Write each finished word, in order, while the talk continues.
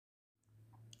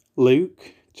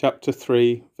Luke chapter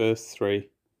 3, verse 3.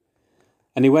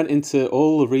 And he went into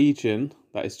all the region,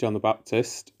 that is John the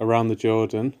Baptist, around the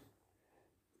Jordan,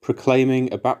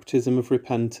 proclaiming a baptism of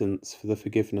repentance for the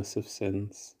forgiveness of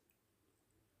sins.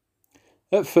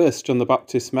 At first, John the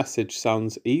Baptist's message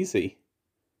sounds easy.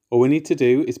 All we need to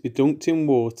do is be dunked in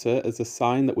water as a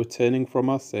sign that we're turning from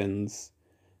our sins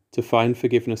to find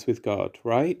forgiveness with God,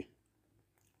 right?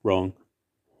 Wrong.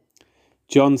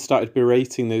 John started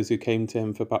berating those who came to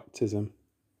him for baptism.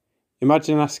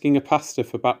 Imagine asking a pastor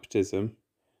for baptism,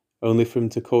 only for him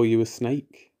to call you a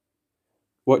snake.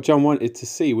 What John wanted to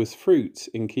see was fruit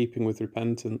in keeping with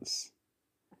repentance.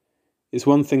 It's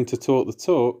one thing to talk the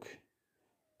talk,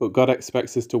 but God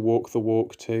expects us to walk the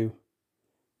walk too.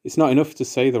 It's not enough to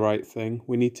say the right thing,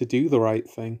 we need to do the right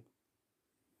thing.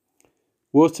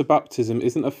 Water baptism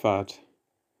isn't a fad.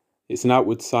 It's an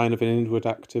outward sign of an inward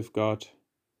act of God.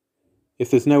 If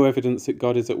there's no evidence that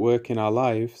God is at work in our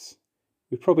lives,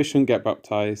 we probably shouldn't get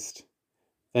baptized.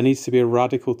 There needs to be a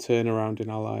radical turnaround in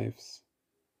our lives.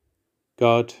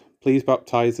 God, please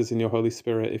baptize us in your Holy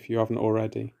Spirit if you haven't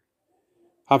already.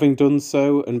 Having done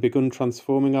so and begun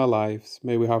transforming our lives,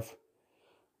 may we have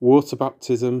water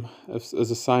baptism as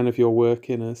a sign of your work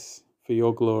in us for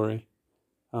your glory.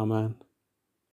 Amen.